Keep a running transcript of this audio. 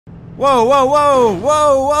Whoa, whoa, whoa,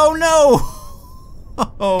 whoa, whoa, no!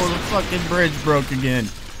 Oh, the fucking bridge broke again.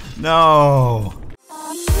 No.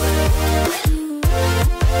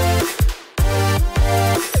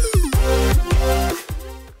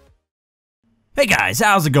 Hey guys,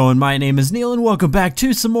 how's it going? My name is Neil and welcome back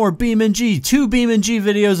to some more BeamNG. 2 BeamNG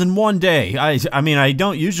videos in one day. I mean, I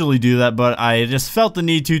don't usually do that, but I just felt the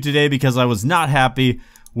need to today because I was not happy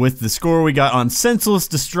with the score we got on Senseless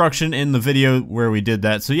Destruction in the video where we did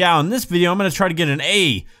that. So yeah, on this video, I'm going to try to get an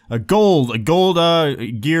A, a gold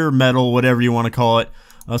gear medal, whatever you want to call it.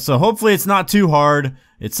 So hopefully it's not too hard.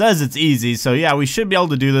 It says it's easy, so yeah, we should be able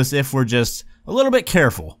to do this if we're just a little bit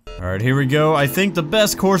careful. Alright, here we go. I think the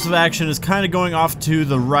best course of action is kind of going off to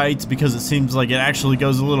the right because it seems like it actually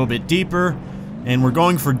goes a little bit deeper. And we're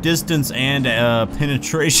going for distance and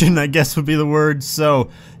penetration, I guess would be the word. So,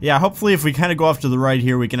 yeah, hopefully if we kind of go off to the right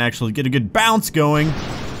here, we can actually get a good bounce going.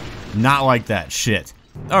 Not like that. Shit.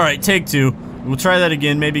 Alright, take 2. We'll try that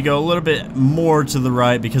again. Maybe go a little bit more to the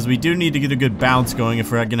right because we do need to get a good bounce going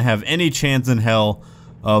if we're going to have any chance in hell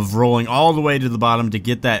of rolling all the way to the bottom to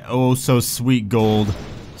get that oh so sweet gold.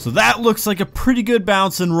 So that looks like a pretty good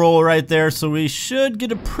bounce and roll right there. So we should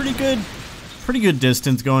get a pretty good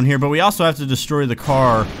distance going here, but we also have to destroy the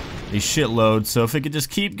car a shitload. So if it could just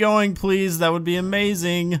keep going, please, that would be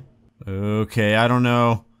amazing. Okay, I don't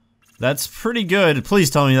know. That's pretty good. Please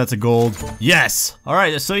tell me that's a gold. Yes. All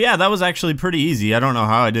right. So yeah, that was actually pretty easy. I don't know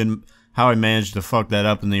how I managed to fuck that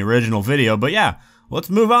up in the original video, but yeah, let's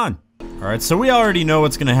move on. All right. So we already know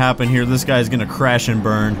what's gonna happen here. This guy's gonna crash and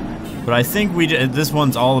burn, but I think this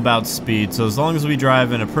one's all about speed. So as long as we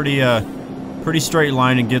drive in a pretty straight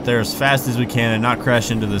line and get there as fast as we can and not crash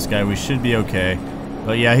into this guy, we should be okay.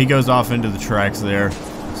 But yeah, he goes off into the tracks there.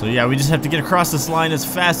 So yeah, we just have to get across this line as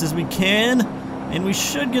fast as we can, and we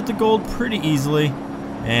should get the gold pretty easily.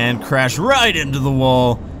 And crash right into the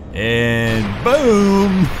wall, and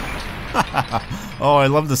boom! Oh, I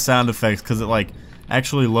love the sound effects because it like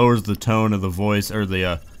actually lowers the tone of the voice or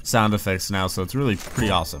the sound effects now, so it's really pretty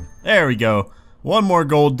awesome. There we go. One more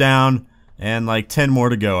gold down, and like 10 more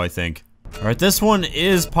to go, I think. Alright, this one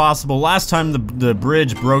is possible. Last time the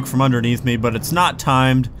bridge broke from underneath me, but it's not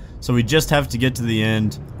timed, so we just have to get to the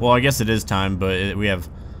end. Well, I guess it is timed, but we have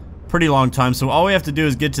pretty long time, so all we have to do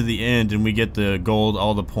is get to the end and we get the gold,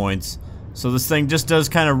 all the points. So this thing just does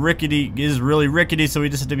kind of really rickety, so we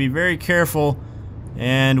just have to be very careful,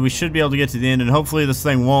 and we should be able to get to the end, and hopefully this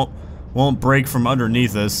thing won't break from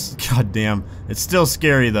underneath us. God damn. It's still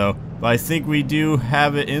scary though, but I think we do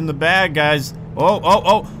have it in the bag, guys. Oh, oh,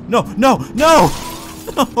 oh, no, no, no!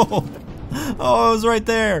 No! Oh, it was right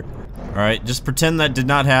there. Alright, just pretend that did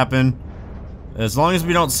not happen. As long as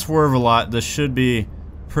we don't swerve a lot, this should be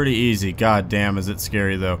pretty easy. God damn, is it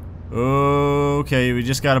scary though. Okay, we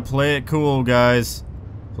just gotta play it cool, guys.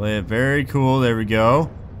 Play it very cool. There we go.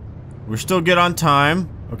 We're still good on time.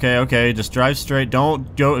 Okay, okay, just drive straight.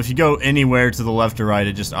 Don't go, if you go anywhere to the left or right,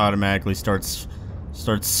 it just automatically starts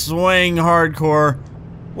swaying hardcore.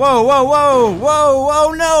 Whoa, whoa, whoa, whoa,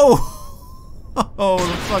 whoa, no! Oh,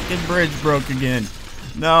 the fucking bridge broke again.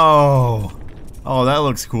 No. Oh, that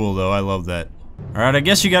looks cool though. I love that. Alright, I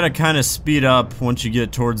guess you gotta kind of speed up once you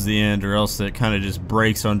get towards the end, or else it kind of just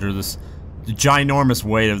breaks under this ginormous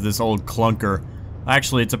weight of this old clunker.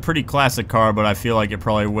 Actually, it's a pretty classic car, but I feel like it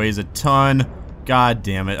probably weighs a ton. God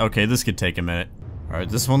damn it. Okay, this could take a minute. Alright,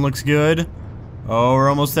 this one looks good. Oh, we're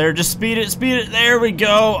almost there. Just speed it, speed it. There we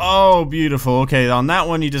go. Oh, beautiful. Okay, on that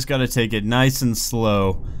one, you just gotta take it nice and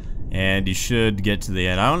slow, and you should get to the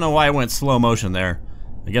end. I don't know why I went slow motion there.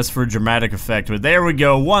 I guess for dramatic effect, but there we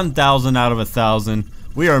go. 1,000 out of 1,000.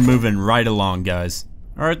 We are moving right along, guys.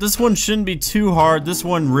 Alright, this one shouldn't be too hard. This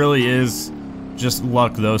one really is just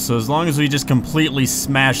luck, though, so as long as we just completely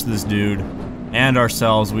smash this dude and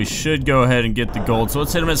ourselves, we should go ahead and get the gold. So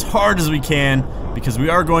let's hit him as hard as we can, because we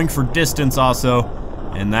are going for distance also,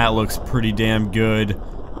 and that looks pretty damn good.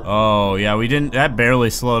 Oh, yeah, that barely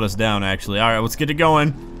slowed us down, actually. Alright, let's get it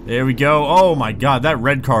going. There we go. Oh my god, that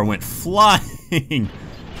red car went flying.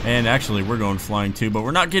 And actually, we're going flying too, but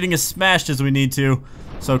we're not getting as smashed as we need to.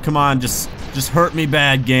 So come on, just hurt me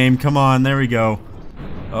bad, game. Come on, there we go.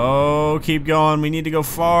 Oh, keep going. We need to go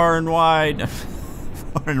far and wide.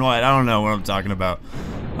 Far and wide. I don't know what I'm talking about.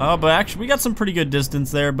 Oh, but actually, we got some pretty good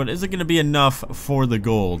distance there, but is it going to be enough for the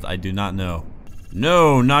gold? I do not know.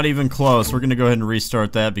 No, not even close. We're going to go ahead and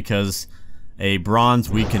restart that because a bronze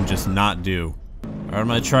we can just not do. Alright, I'm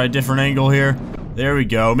going to try a different angle here. There we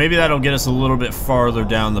go. Maybe that'll get us a little bit farther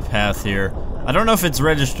down the path here. I don't know if it's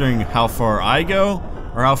registering how far I go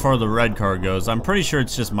or how far the red car goes. I'm pretty sure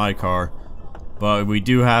it's just my car. but we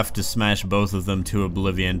do have to smash both of them to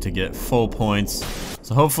oblivion to get full points.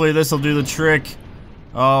 So hopefully this will do the trick.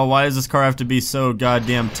 Oh, why does this car have to be so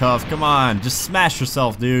goddamn tough? Come on, just smash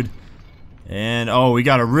yourself, dude. And, oh, we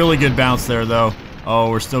got a really good bounce there, though. Oh,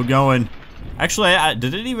 we're still going. Actually,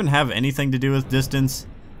 did it even have anything to do with distance?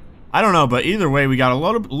 I don't know, but either way, we got a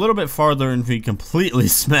little bit farther and we completely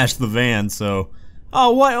smashed the van, so...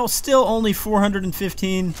 Oh, what? Oh, still only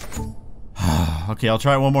 415? Okay, I'll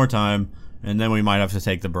try it one more time, and then we might have to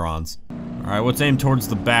take the bronze. Alright, let's aim towards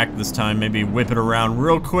the back this time. Maybe whip it around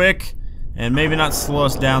real quick. And maybe not slow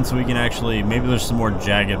us down so we can actually... Maybe there's some more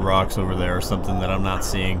jagged rocks over there or something that I'm not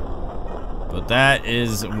seeing. But that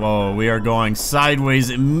is... Whoa, we are going sideways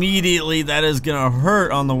immediately. That is gonna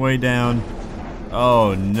hurt on the way down.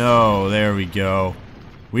 Oh no, there we go.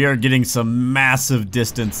 We are getting some massive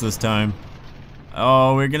distance this time.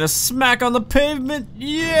 Oh, we're gonna smack on the pavement.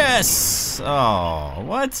 Yes! Oh,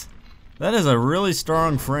 what? That is a really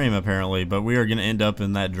strong frame apparently, but we are gonna end up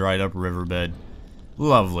in that dried up riverbed.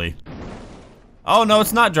 Lovely. Oh no,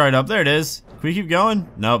 it's not dried up. There it is. Can we keep going?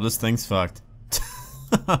 Nope, this thing's fucked.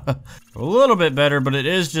 A little bit better, but it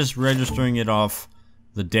is just registering it off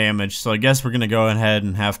the damage. So I guess we're gonna go ahead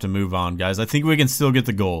and have to move on, guys. I think we can still get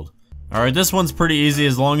the gold. Alright, this one's pretty easy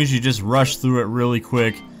as long as you just rush through it really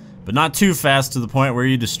quick, but not too fast to the point where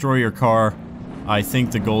you destroy your car. I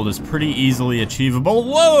think the gold is pretty easily achievable.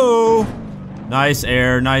 Whoa! Nice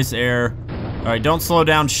air, nice air. Alright, don't slow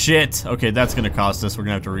down, shit. Okay, that's gonna cost us. We're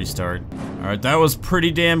gonna have to restart. Alright, that was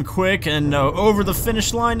pretty damn quick, and over the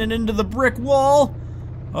finish line and into the brick wall.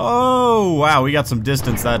 Oh, wow, we got some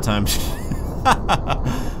distance that time.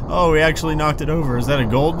 Oh, we actually knocked it over. Is that a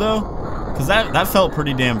gold, though? Because that felt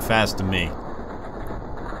pretty damn fast to me.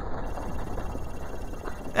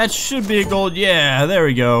 That should be a gold. Yeah, there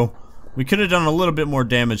we go. We could have done a little bit more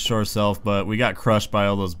damage to ourselves, but we got crushed by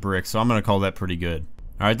all those bricks, so I'm gonna call that pretty good.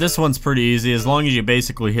 Alright, this one's pretty easy. As long as you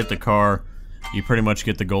basically hit the car, you pretty much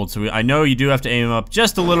get the gold. So I know you do have to aim up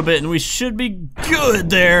just a little bit, and we should be good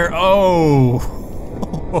there. Oh!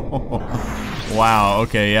 Wow,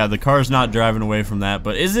 okay, yeah, the car's not driving away from that,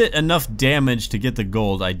 but is it enough damage to get the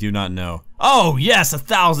gold? I do not know. Oh, yes,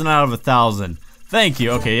 1,000 out of 1,000. Thank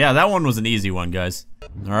you. Okay, yeah, that one was an easy one, guys.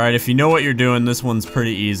 Alright, if you know what you're doing, this one's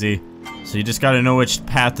pretty easy. So you just gotta know which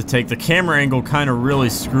path to take. The camera angle kind of really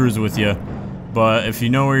screws with you. But if you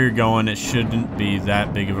know where you're going, it shouldn't be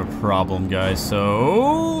that big of a problem, guys.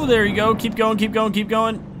 So, there you go. Keep going, keep going, keep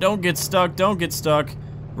going. Don't get stuck, don't get stuck.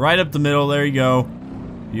 Right up the middle, there you go.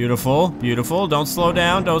 Beautiful, beautiful. Don't slow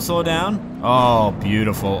down, don't slow down. Oh,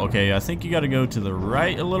 beautiful. Okay, I think you gotta go to the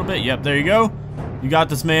right a little bit. Yep, there you go. You got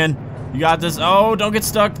this, man. You got this. Oh, don't get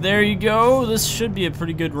stuck. There you go. This should be a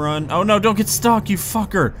pretty good run. Oh, no, don't get stuck, you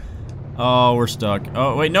fucker. Oh, we're stuck.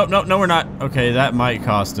 Oh, wait, no, no, no, we're not. Okay, that might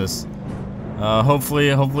cost us.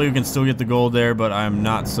 Hopefully we can still get the gold there, but I'm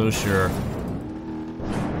not so sure.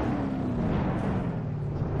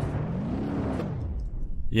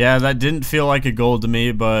 Yeah, that didn't feel like a gold to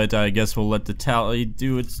me, but I guess we'll let the tally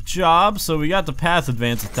do its job. So we got the path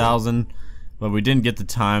advance 1,000, but we didn't get the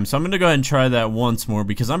time. So I'm gonna go ahead and try that once more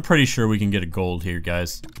because I'm pretty sure we can get a gold here,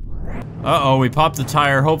 guys. Uh-oh, we popped the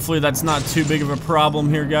tire. Hopefully that's not too big of a problem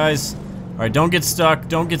here, guys. Alright, don't get stuck,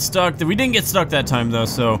 don't get stuck. We didn't get stuck that time, though,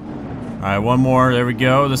 so... Alright, one more. There we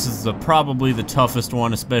go. This is probably the toughest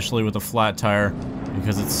one, especially with a flat tire,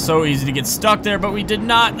 because it's so easy to get stuck there, but we did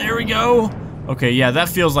not. There we go. Okay, yeah, that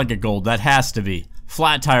feels like a gold. That has to be.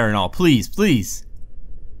 Flat tire and all. Please, please.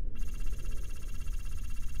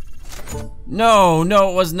 No,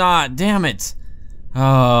 no, it was not. Damn it.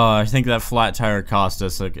 Oh, I think that flat tire cost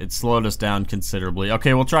us. It slowed us down considerably.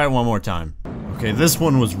 Okay, we'll try it one more time. Okay, this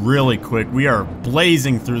one was really quick. We are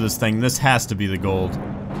blazing through this thing. This has to be the gold.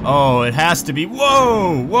 Oh, it has to be.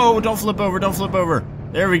 Whoa! Whoa, don't flip over, don't flip over.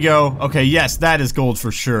 There we go. Okay, yes, that is gold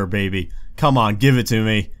for sure, baby. Come on, give it to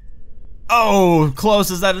me. Oh, close.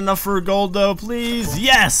 Is that enough for a gold, though, please?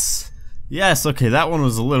 Yes! Yes, okay, that one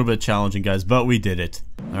was a little bit challenging, guys, but we did it.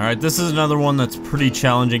 Alright, this is another one that's pretty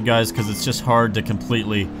challenging, guys, because it's just hard to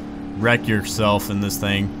completely wreck yourself in this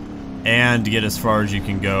thing and get as far as you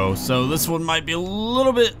can go. So this one might be a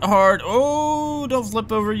little bit hard. Oh, don't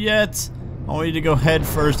flip over yet. I want you to go head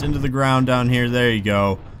first into the ground down here. There you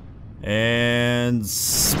go. And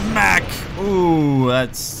smack. Ooh,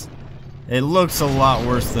 that's... It looks a lot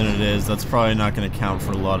worse than it is. That's probably not going to count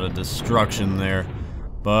for a lot of destruction there.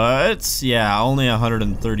 But, yeah, only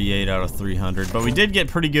 138 out of 300. But we did get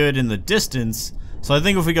pretty good in the distance. So I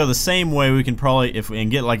think if we go the same way, we can probably, if we can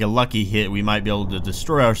get like a lucky hit, we might be able to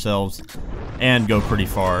destroy ourselves and go pretty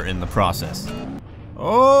far in the process.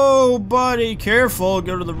 Oh, buddy, careful.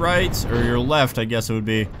 Go to the right, or your left, I guess it would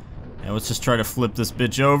be. And let's just try to flip this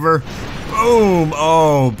bitch over. Boom!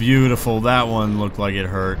 Oh, beautiful. That one looked like it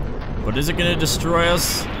hurt. But is it gonna destroy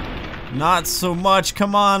us? Not so much.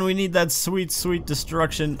 Come on, we need that sweet, sweet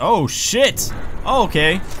destruction. Oh, shit! Oh,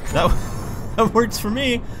 okay. That works for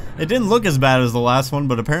me. It didn't look as bad as the last one,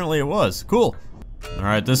 but apparently it was. Cool.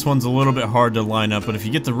 Alright, this one's a little bit hard to line up, but if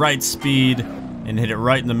you get the right speed and hit it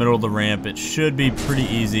right in the middle of the ramp, it should be pretty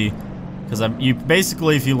easy. Because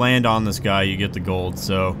basically, if you land on this guy, you get the gold,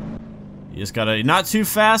 so... You just gotta, not too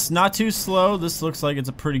fast, not too slow. This looks like it's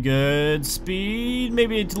a pretty good speed.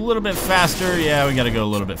 Maybe it's a little bit faster. Yeah, we gotta go a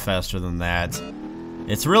little bit faster than that.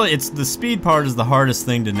 It's the speed part is the hardest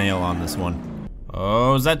thing to nail on this one.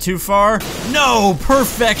 Oh, is that too far? No,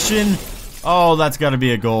 perfection. Oh, that's gotta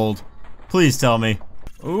be a gold. Please tell me.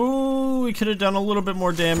 Ooh, we could have done a little bit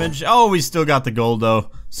more damage. Oh, we still got the gold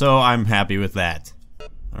though, so I'm happy with that.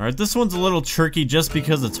 Alright, this one's a little tricky just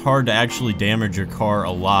because it's hard to actually damage your car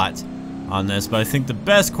a lot on this, but I think the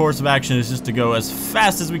best course of action is just to go as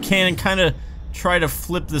fast as we can and kind of try to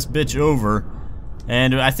flip this bitch over.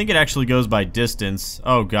 And I think it actually goes by distance.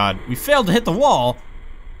 Oh god, we failed to hit the wall.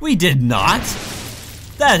 We did not.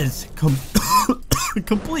 That is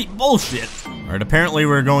complete bullshit. Alright, apparently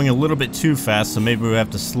we're going a little bit too fast, so maybe we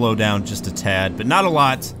have to slow down just a tad, but not a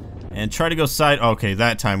lot. And try to go side. Okay,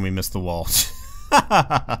 that time we missed the wall.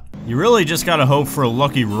 You really just gotta hope for a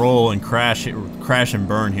lucky roll and crash and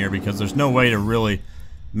burn here, because there's no way to really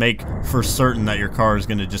make for certain that your car is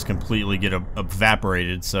gonna just completely get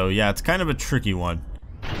evaporated. So yeah, it's kind of a tricky one.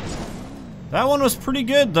 That one was pretty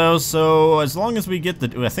good though, so as long as we get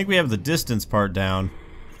I think we have the distance part down.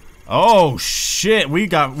 Oh shit, we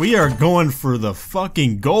are going for the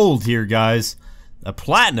fucking gold here, guys. A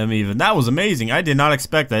platinum even. That was amazing. I did not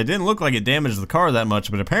expect that. It didn't look like it damaged the car that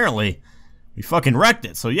much, but apparently we fucking wrecked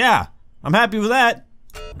it, so yeah, I'm happy with that.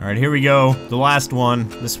 Alright, here we go, the last one.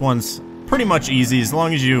 This one's pretty much easy. As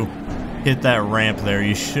long as you hit that ramp there,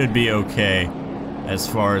 you should be okay as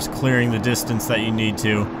far as clearing the distance that you need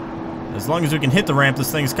to. As long as we can hit the ramp,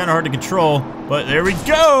 this thing's kind of hard to control, but there we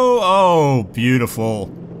go! Oh,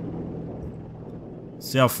 beautiful.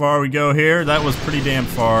 See how far we go here? That was pretty damn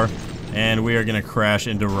far, and we are gonna crash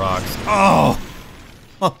into rocks. Oh!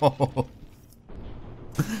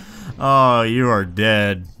 Oh, you are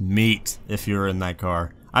dead meat if you're in that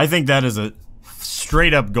car. I think that is a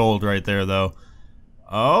straight up gold right there, though.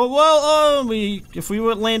 Oh, well, if we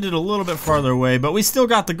would landed a little bit farther away, but we still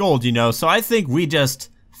got the gold, you know, so I think we just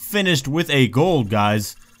finished with a gold,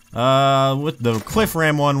 guys. With the cliff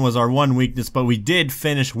ram one was our one weakness, but we did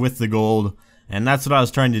finish with the gold, and that's what I was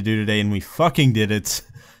trying to do today, and we fucking did it.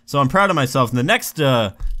 So I'm proud of myself. And the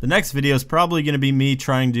next video is probably going to be me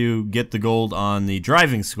trying to get the gold on the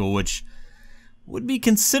driving school, which would be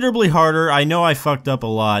considerably harder. I know I fucked up a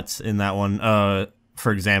lot in that one.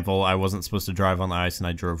 For example, I wasn't supposed to drive on the ice and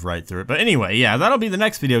I drove right through it. But anyway, yeah, that'll be the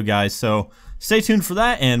next video, guys. So stay tuned for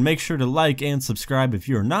that and make sure to like and subscribe if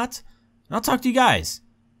you're not. And I'll talk to you guys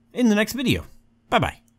in the next video. Bye-bye.